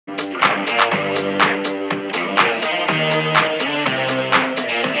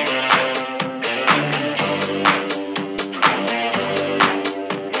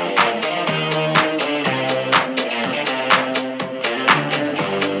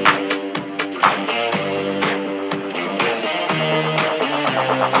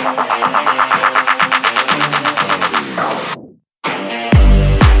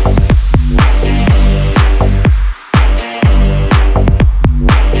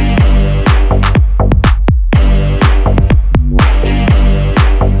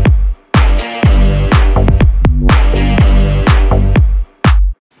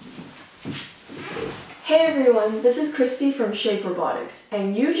Shape Robotics,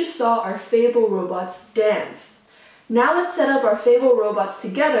 and you just saw our Fable robots dance. Now let's set up our Fable robots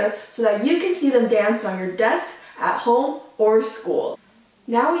together so that you can see them dance on your desk, at home, or school.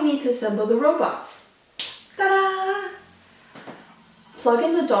 Now we need to assemble the robots. Ta-da! Plug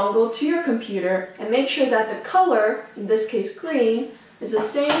in the dongle to your computer and make sure that the color, in this case green, is the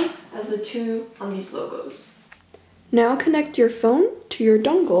same as the two on these logos. Now connect your phone to your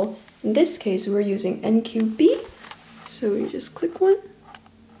dongle. In this case, we're using NQB. So you just click one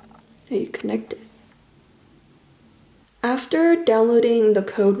and you connect it. After downloading the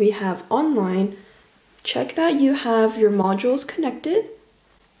code we have online, check that you have your modules connected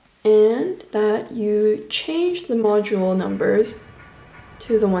and that you change the module numbers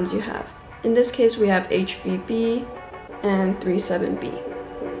to the ones you have. In this case, we have HVB and 37B.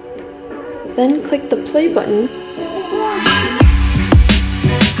 Then click the play button.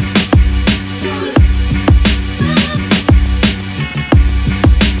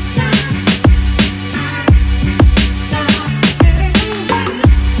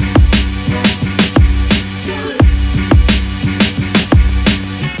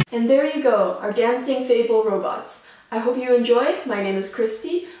 And there you go, our dancing Fable robots. I hope you enjoyed. My name is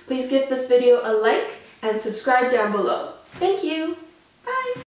Christy. Please give this video a like and subscribe down below. Thank you.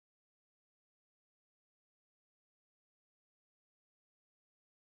 Bye.